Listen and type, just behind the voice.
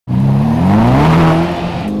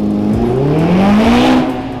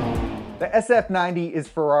SF90 is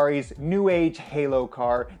Ferrari's new age halo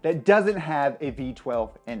car that doesn't have a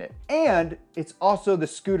V12 in it. And it's also the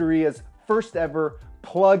Scuderia's first ever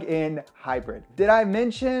plug-in hybrid. Did I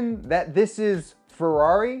mention that this is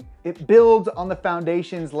Ferrari? It builds on the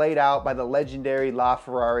foundations laid out by the legendary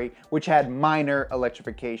LaFerrari, which had minor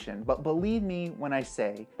electrification. But believe me when I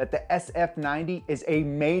say that the SF90 is a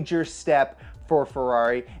major step for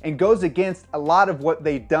Ferrari and goes against a lot of what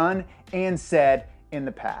they've done and said in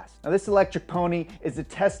the past. Now, this electric pony is a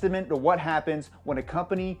testament to what happens when a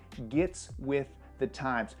company gets with the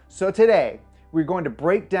times. So today, we're going to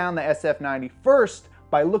break down the SF90 first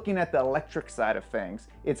by looking at the electric side of things,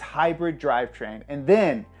 its hybrid drivetrain, and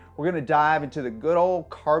then we're gonna dive into the good old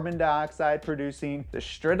carbon dioxide producing, the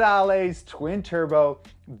Stradale's twin turbo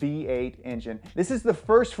V8 engine. This is the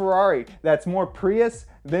first Ferrari that's more Prius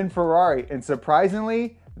than Ferrari, and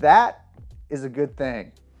surprisingly, that is a good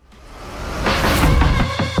thing.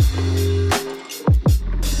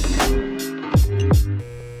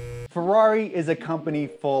 Ferrari is a company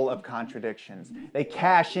full of contradictions. They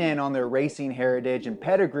cash in on their racing heritage and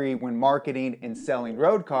pedigree when marketing and selling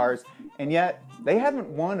road cars, and yet they haven't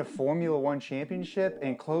won a Formula One championship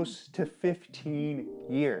in close to 15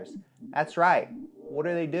 years. That's right. What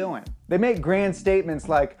are they doing? They make grand statements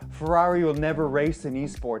like Ferrari will never race in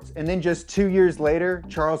esports, and then just 2 years later,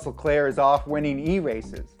 Charles Leclerc is off winning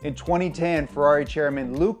e-races. In 2010, Ferrari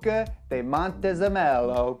chairman Luca de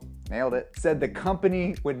Montezemolo, nailed it, said the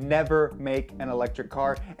company would never make an electric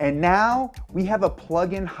car, and now we have a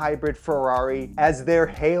plug-in hybrid Ferrari as their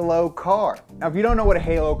halo car. Now, if you don't know what a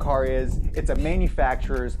halo car is, it's a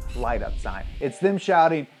manufacturer's light-up sign. It's them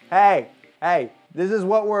shouting, hey, this is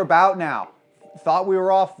what we're about now. Thought we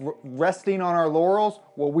were off resting on our laurels?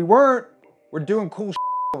 Well, we weren't. We're doing cool shit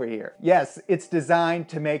over here. Yes, it's designed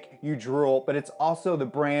to make you drool, but it's also the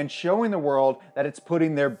brand showing the world that it's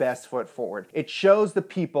putting their best foot forward. It shows the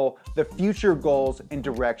people the future goals and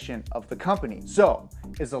direction of the company. So,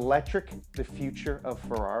 is electric the future of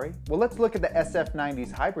Ferrari? Well, let's look at the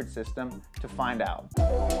SF90's hybrid system to find out.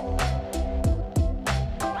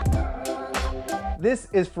 This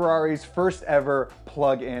is Ferrari's first ever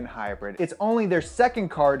plug-in hybrid. It's only their second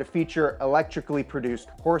car to feature electrically produced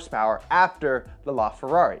horsepower after the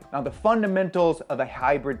LaFerrari. Now, the fundamentals of a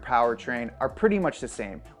hybrid powertrain are pretty much the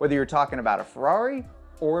same, whether you're talking about a Ferrari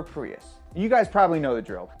or a Prius. You guys probably know the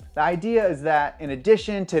drill. The idea is that in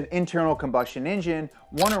addition to an internal combustion engine,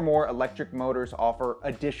 one or more electric motors offer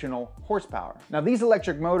additional horsepower. Now, these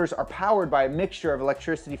electric motors are powered by a mixture of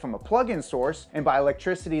electricity from a plug-in source, and by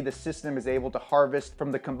electricity, the system is able to harvest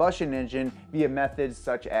from the combustion engine via methods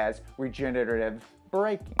such as regenerative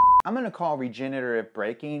braking. I'm gonna call regenerative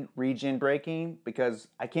braking regen braking because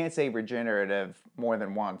I can't say regenerative more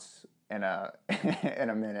than once in a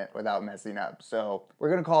minute without messing up. So we're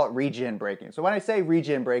gonna call it regen braking. So when I say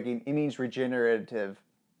regen braking, it means regenerative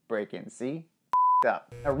braking. See?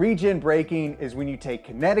 Up. Now, regen braking is when you take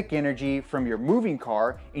kinetic energy from your moving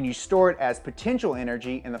car and you store it as potential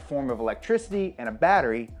energy in the form of electricity and a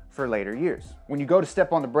battery for later years. When you go to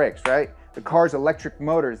step on the brakes, right? The car's electric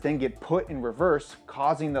motors then get put in reverse,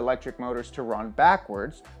 causing the electric motors to run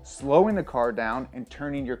backwards, slowing the car down and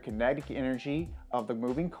turning your kinetic energy of the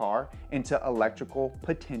moving car into electrical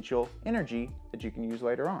potential energy that you can use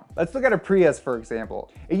later on. Let's look at a Prius, for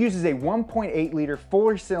example. It uses a 1.8 liter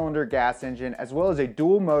 4-cylinder gas engine as well as a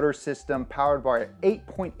dual motor system powered by an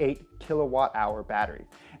 8.8 kilowatt hour battery.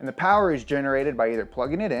 And the power is generated by either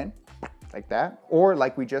plugging it in, like that, or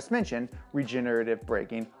like we just mentioned, regenerative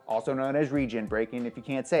braking, also known as regen braking if you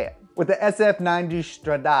can't say it. With the SF90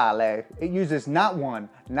 Stradale, it uses not one,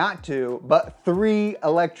 not two, but 3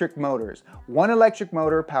 electric motors. One electric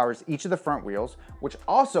motor powers each of the front wheels, which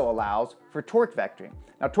also allows for torque vectoring.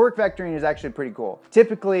 Now, torque vectoring is actually pretty cool.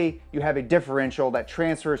 Typically, you have a differential that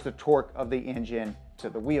transfers the torque of the engine to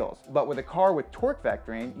the wheels. But with a car with torque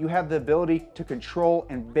vectoring, you have the ability to control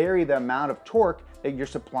and vary the amount of torque that you're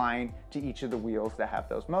supplying to each of the wheels that have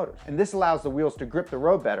those motors. And this allows the wheels to grip the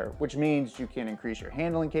road better, which means you can increase your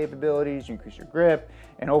handling capabilities, you increase your grip,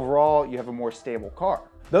 and overall, you have a more stable car.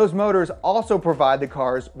 Those motors also provide the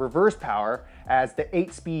car's reverse power, as the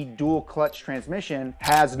 8-speed dual clutch transmission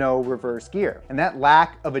has no reverse gear. And that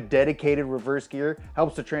lack of a dedicated reverse gear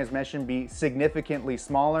helps the transmission be significantly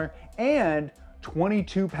smaller and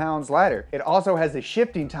 22 pounds lighter. It also has a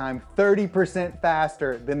shifting time 30%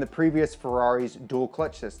 faster than the previous Ferrari's dual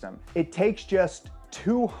clutch system. It takes just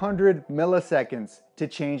 200 milliseconds to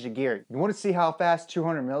change the gear. You want to see how fast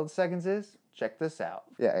 200 milliseconds is? Check this out.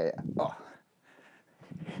 Yeah. Oh.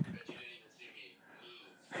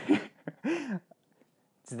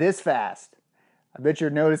 It's this fast. I bet you're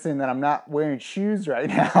noticing that I'm not wearing shoes right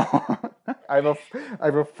now. I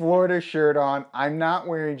have a Florida shirt on. I'm not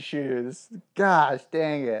wearing shoes. Gosh,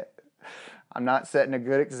 dang it. I'm not setting a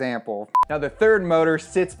good example. Now the third motor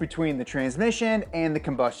sits between the transmission and the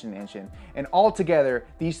combustion engine. And altogether,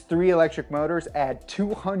 these three electric motors add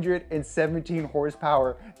 217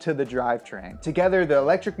 horsepower to the drivetrain. Together, the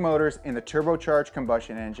electric motors and the turbocharged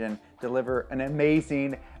combustion engine deliver an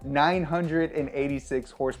amazing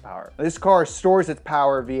 986 horsepower. This car stores its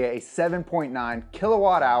power via a 7.9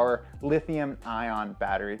 kilowatt hour lithium ion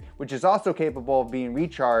battery, which is also capable of being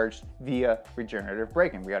recharged via regenerative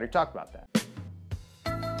braking. We already talked about that.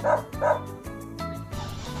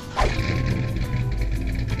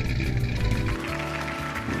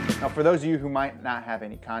 Now, for those of you who might not have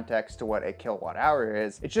any context to what a kilowatt hour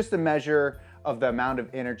is, it's just a measure of the amount of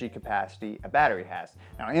energy capacity a battery has.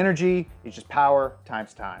 Now, energy is just power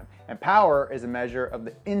times time, and power is a measure of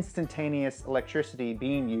the instantaneous electricity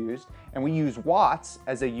being used, and we use watts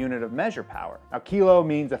as a unit of measure power. Now, kilo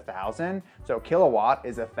means 1,000, so kilowatt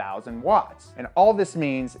is 1,000 watts. And all this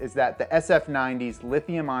means is that the SF90's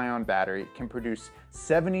lithium-ion battery can produce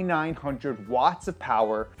 7,900 watts of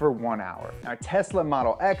power for 1 hour. Now, Tesla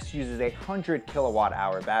Model X uses a 100 kilowatt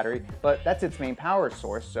hour battery, but that's its main power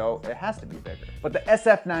source, so it has to be bigger. But the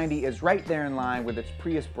SF90 is right there in line with its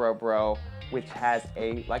Prius Bro, which has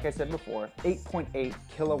a, like I said before, 8.8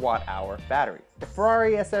 kilowatt hour battery. The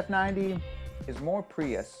Ferrari SF90 is more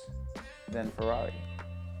Prius than Ferrari.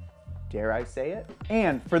 Dare I say it?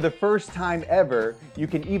 And for the first time ever, you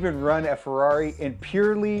can even run a Ferrari in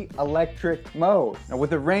purely electric mode. Now,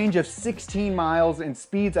 with a range of 16 miles and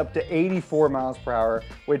speeds up to 84 miles per hour,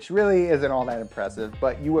 which really isn't all that impressive,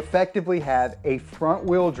 but you effectively have a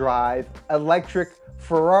front-wheel drive electric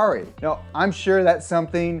Ferrari. Now, I'm sure that's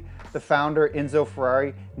something the founder, Enzo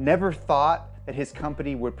Ferrari, never thought that his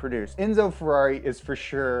company would produce. Enzo Ferrari is for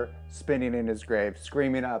sure spinning in his grave,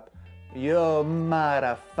 screaming up, "Yo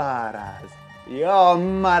motherfuckers, yo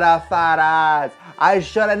motherfuckers, I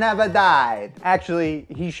should have never died." Actually,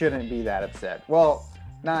 he shouldn't be that upset. Well,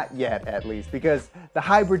 not yet at least, because the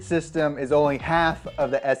hybrid system is only half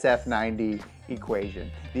of the SF90 equation.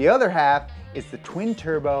 The other half is the twin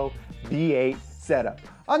turbo V8 setup.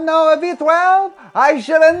 Oh no, a V12? I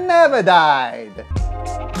should have never died.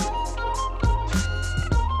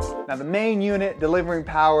 Now, the main unit delivering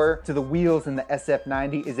power to the wheels in the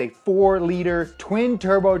SF90 is a 4-liter twin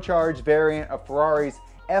turbocharged variant of Ferrari's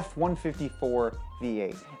F154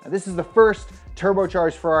 V8. Now, this is the first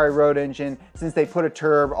turbocharged Ferrari road engine since they put a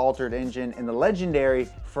turb-altered engine in the legendary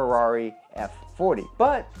Ferrari F40.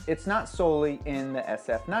 But it's not solely in the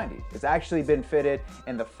SF90. It's actually been fitted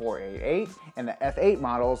in the 488 and the F8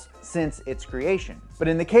 models since its creation. But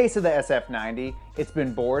in the case of the SF90, it's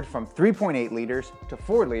been bored from 3.8 liters to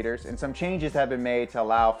 4 liters, and some changes have been made to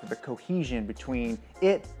allow for the cohesion between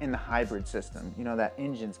it and the hybrid system. You know, that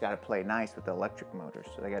engine's got to play nice with the electric motors,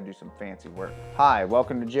 so they got to do some fancy work. Hi,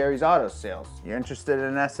 welcome to Jerry's Auto Sales. You interested in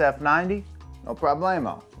an SF90? No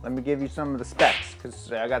problemo. Let me give you some of the specs,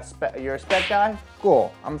 because I got you're a spec guy?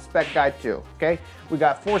 Cool, I'm a spec guy too, okay? We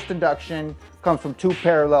got forced induction, comes from 2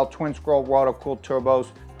 parallel twin scroll water-cooled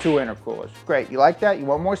turbos, 2 intercoolers. Great, you like that? You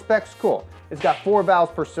want more specs? Cool. It's got 4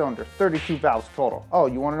 valves per cylinder, 32 valves total. Oh,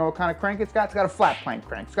 you wanna know what kind of crank it's got? It's got a flat plane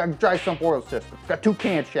crank. It's got a dry sump oil system. It's got 2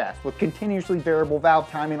 camshafts with continuously variable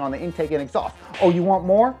valve timing on the intake and exhaust. Oh, you want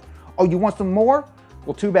more? Oh, you want some more?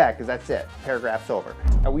 Well, too bad, because that's it. Paragraph's over.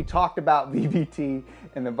 Now, we talked about VVT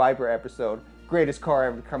in the Viper episode, greatest car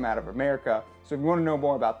ever to come out of America. So if you want to know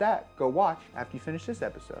more about that, go watch after you finish this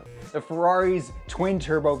episode. The Ferrari's twin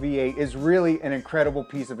turbo V8 is really an incredible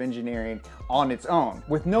piece of engineering on its own.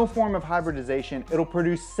 With no form of hybridization, it'll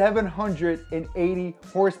produce 780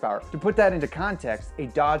 horsepower. To put that into context, a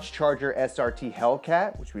Dodge Charger SRT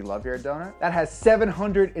Hellcat, which we love here at Donut, that has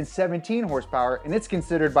 717 horsepower, and it's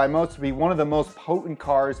considered by most to be one of the most potent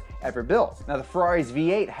cars ever built. Now, the Ferrari's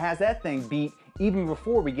V8 has that thing beat even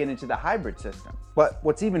before we get into the hybrid system. But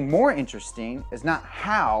what's even more interesting is not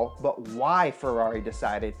how, but why Ferrari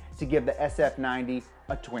decided to give the SF90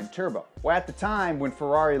 a twin turbo. Well, at the time when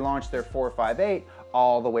Ferrari launched their 458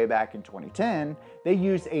 all the way back in 2010, they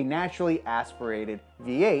used a naturally aspirated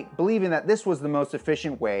V8, believing that this was the most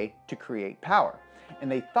efficient way to create power.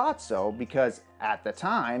 And they thought so because at the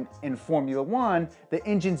time in Formula One, the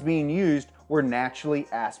engines being used were naturally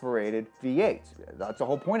aspirated V8s. That's the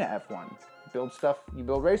whole point of F1. Build stuff, you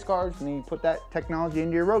build race cars, and then you put that technology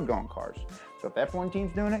into your road going cars. So if F1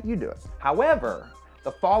 team's doing it, you do it. However,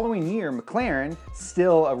 the following year, McLaren,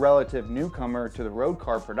 still a relative newcomer to the road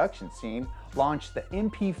car production scene, launched the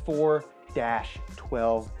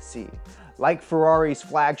MP4-12C. Like Ferrari's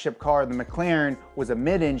flagship car, the McLaren was a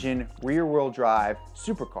mid-engine, rear-wheel drive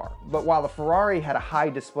supercar. But while the Ferrari had a high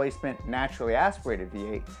displacement, naturally aspirated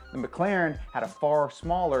V8, the McLaren had a far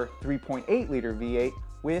smaller 3.8 liter V8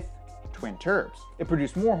 with twin turbos. It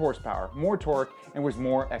produced more horsepower, more torque, and was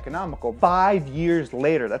more economical. 5 years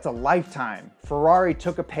later, that's a lifetime, Ferrari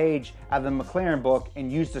took a page out of the McLaren book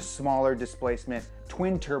and used a smaller displacement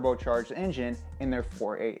twin turbocharged engine in their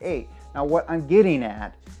 488. Now what I'm getting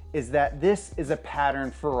at is that this is a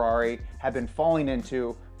pattern Ferrari have been falling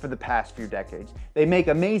into for the past few decades. They make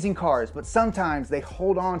amazing cars, but sometimes they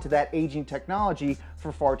hold on to that aging technology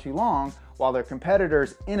for far too long, while their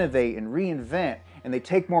competitors innovate and reinvent, and they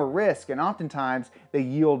take more risk, and oftentimes they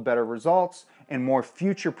yield better results and more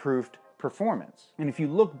future-proofed performance. And if you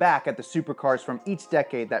look back at the supercars from each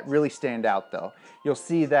decade that really stand out though, you'll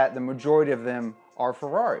see that the majority of them are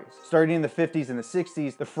Ferraris. Starting in the 50s and the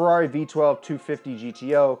 60s, the Ferrari V12 250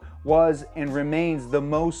 GTO was and remains the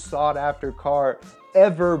most sought after car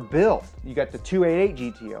ever built. You got the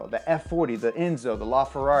 288 GTO, the F40, the Enzo, the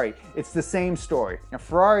LaFerrari. It's the same story. Now,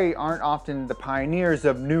 Ferrari aren't often the pioneers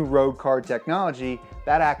of new road car technology.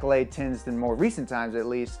 That accolade tends, in more recent times at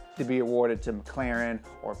least, to be awarded to McLaren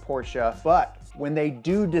or Porsche. But when they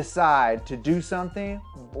do decide to do something,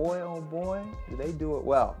 boy oh boy, do they do it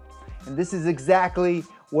well. And this is exactly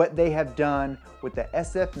what they have done with the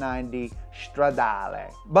SF90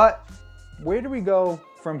 Stradale. But where do we go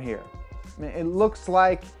from here? It looks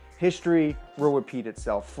like history will repeat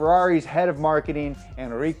itself. Ferrari's head of marketing,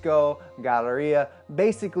 Enrico Galleria,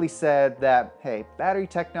 basically said that, hey, battery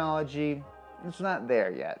technology, it's not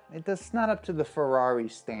there yet. It's not up to the Ferrari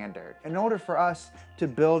standard. In order for us to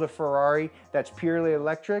build a Ferrari that's purely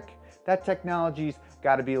electric, that technology's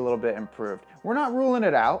got to be a little bit improved. We're not ruling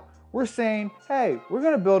it out. We're saying, hey, we're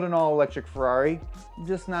gonna build an all-electric Ferrari,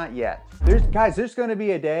 just not yet. There's gonna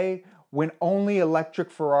be a day when only electric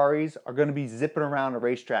Ferraris are gonna be zipping around a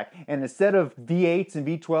racetrack. And instead of V8s and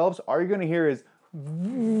V12s, all you're gonna hear is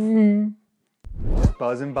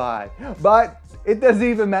buzzing by. But it doesn't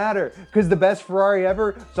even matter, because the best Ferrari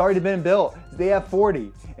ever has already been built. They have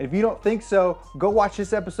 40. And if you don't think so, go watch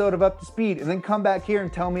this episode of Up to Speed and then come back here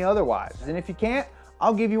and tell me otherwise. And if you can't,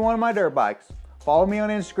 I'll give you one of my dirt bikes. Follow me on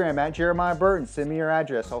Instagram at Jeremiah Burton. Send me your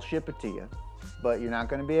address. I'll ship it to you. But you're not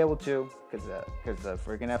going to be able to, because the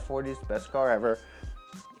freaking F40 is the best car ever.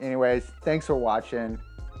 Anyways, thanks for watching.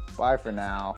 Bye for now.